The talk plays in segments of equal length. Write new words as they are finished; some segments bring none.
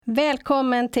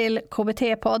Välkommen till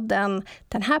KBT-podden.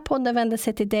 Den här podden vänder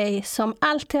sig till dig som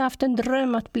alltid haft en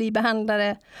dröm att bli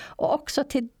behandlare och också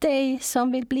till dig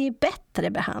som vill bli bättre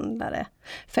behandlare.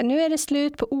 För nu är det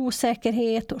slut på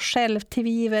osäkerhet och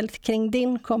självtvivel kring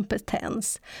din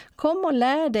kompetens. Kom och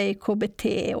lär dig KBT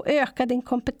och öka din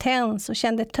kompetens och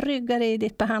känn dig tryggare i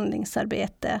ditt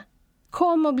behandlingsarbete.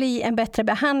 Kom och bli en bättre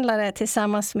behandlare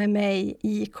tillsammans med mig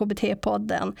i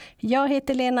KBT-podden. Jag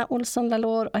heter Lena Olsson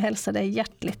Lalor och hälsar dig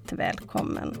hjärtligt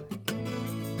välkommen.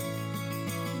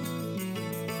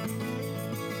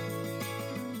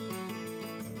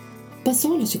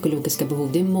 Basala psykologiska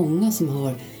behov, det är många som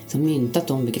har myntat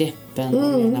de begreppen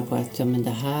och menar på att men det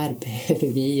här behöver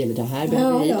vi eller det här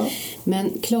behöver vi. Ja. Men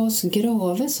Claes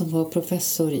Grave som var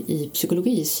professor i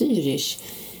psykologi i Zürich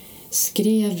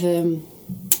skrev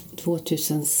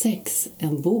 2006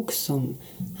 en bok som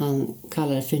han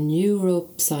kallade för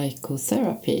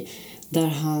Neuropsychotherapy, där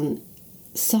han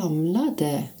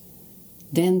samlade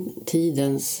den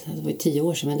tidens, det var 10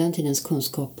 år sedan, men den tidens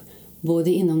kunskap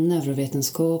både inom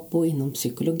neurovetenskap och inom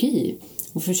psykologi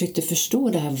och försökte förstå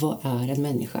det här, vad är en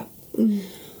människa?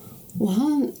 Och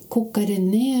han kokade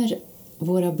ner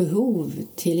våra behov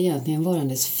till egentligen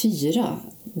varandes 4,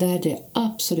 där det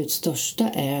absolut största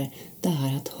är det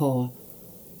här att ha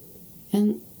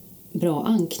en bra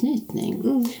anknytning.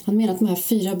 Han menar att de här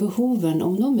 4 behoven,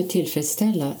 om de är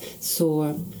tillfredsställda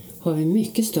så har vi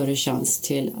mycket större chans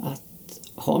till att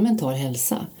ha mental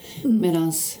hälsa.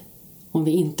 Medan om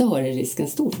vi inte har det, är risken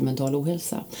stor för mental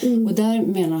ohälsa. Och där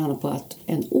menar han på att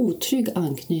en otrygg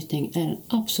anknytning är den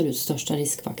absolut största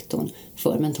riskfaktorn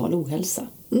för mental ohälsa.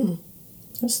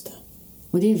 Just det.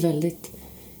 Och det är väldigt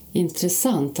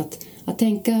intressant att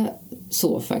tänka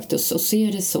så faktiskt och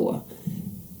se det så.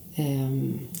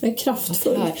 Det är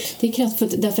kraftfullt. Det är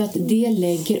kraftfullt därför att det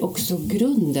lägger också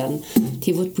grunden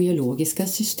till vårt biologiska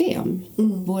system.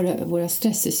 Våra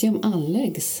stresssystem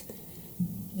anläggs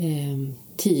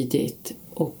tidigt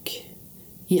och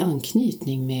i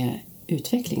anknytning med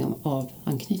utvecklingen av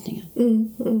anknytningen.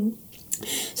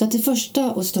 Så att det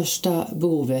första och största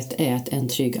behovet är en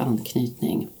trygg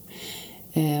anknytning.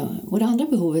 Och det andra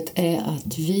behovet är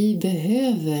att vi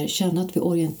behöver känna att vi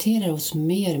orienterar oss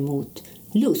mer mot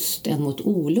lust än mot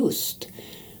olust.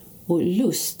 Och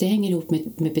lust, det hänger ihop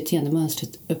med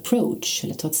beteendemönstret approach,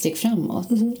 eller ta ett steg framåt.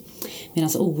 Medan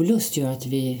olust gör att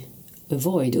vi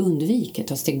undviker,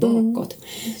 tar steg bakåt.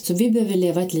 Så vi behöver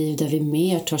leva ett liv där vi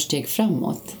mer tar steg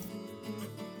framåt.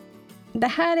 Det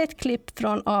här är ett klipp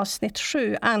från avsnitt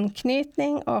 7,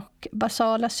 anknytning och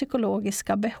basala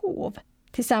psykologiska behov.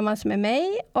 Tillsammans med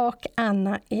mig och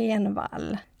Anna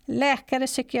Envall. Läkare,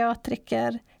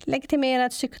 psykiatriker,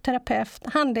 legitimerad psykoterapeut,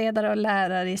 handledare och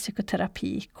lärare i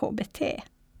psykoterapi KBT.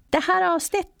 Det här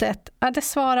avsnittet det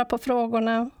svarar på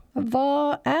frågorna: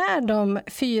 vad är de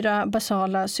 4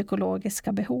 basala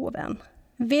psykologiska behoven?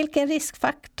 Vilken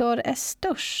riskfaktor är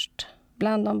störst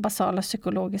bland de basala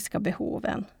psykologiska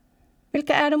behoven?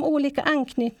 Vilka är de olika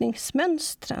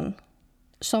anknytningsmönstren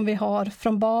som vi har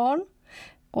från barn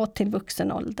och till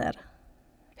vuxen ålder?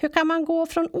 Hur kan man gå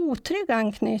från otrygg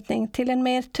anknytning till en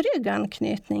mer trygg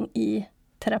anknytning i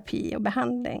terapi och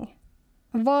behandling?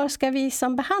 Var ska vi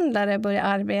som behandlare börja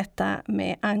arbeta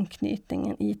med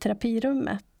anknytningen i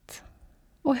terapirummet?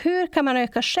 Och hur kan man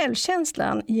öka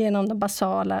självkänslan genom de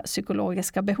basala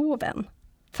psykologiska behoven?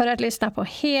 För att lyssna på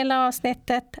hela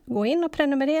avsnittet, gå in och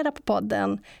prenumerera på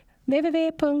podden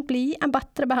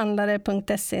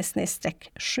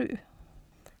www.blienbattrebehandlare.se/7.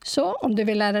 Så om du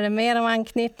vill lära dig mer om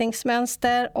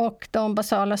anknytningsmönster och de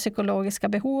basala psykologiska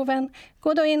behoven,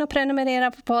 gå då in och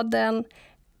prenumerera på podden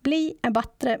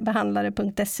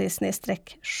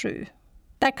blienbattrebehandlare.se/7.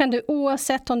 Där kan du,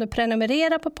 oavsett om du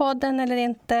prenumererar på podden eller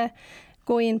inte,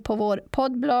 gå in på vår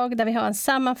poddblogg där vi har en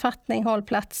sammanfattning,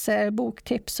 hållplatser,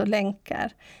 boktips och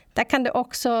länkar. Där kan du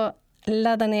också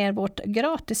ladda ner vårt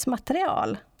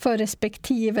gratismaterial för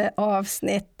respektive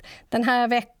avsnitt. Den här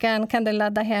veckan kan du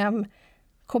ladda hem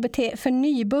KBT för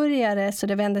nybörjare, så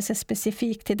det vänder sig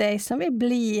specifikt till dig som vill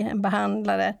bli en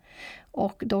behandlare.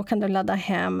 Och då kan du ladda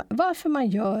hem varför man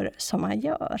gör som man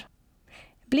gör.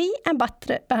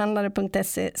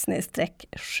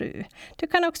 blienbattrebehandlare.se/7. Du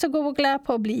kan också googla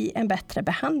på bli en bättre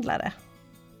behandlare,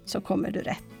 så kommer du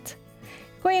rätt.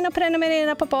 Gå in och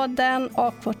prenumerera på podden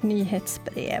och vårt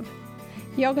nyhetsbrev.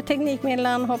 Jag och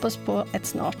Teknikmillan hoppas på ett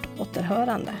snart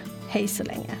återhörande. Hej så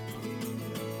länge.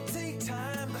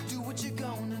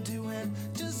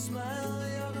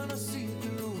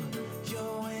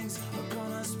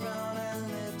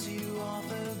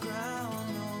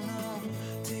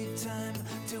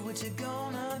 What you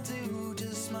gonna do?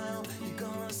 Just smile. You're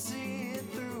gonna see it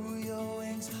through. Your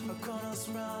wings are gonna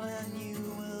sprout and you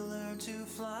will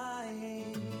fly.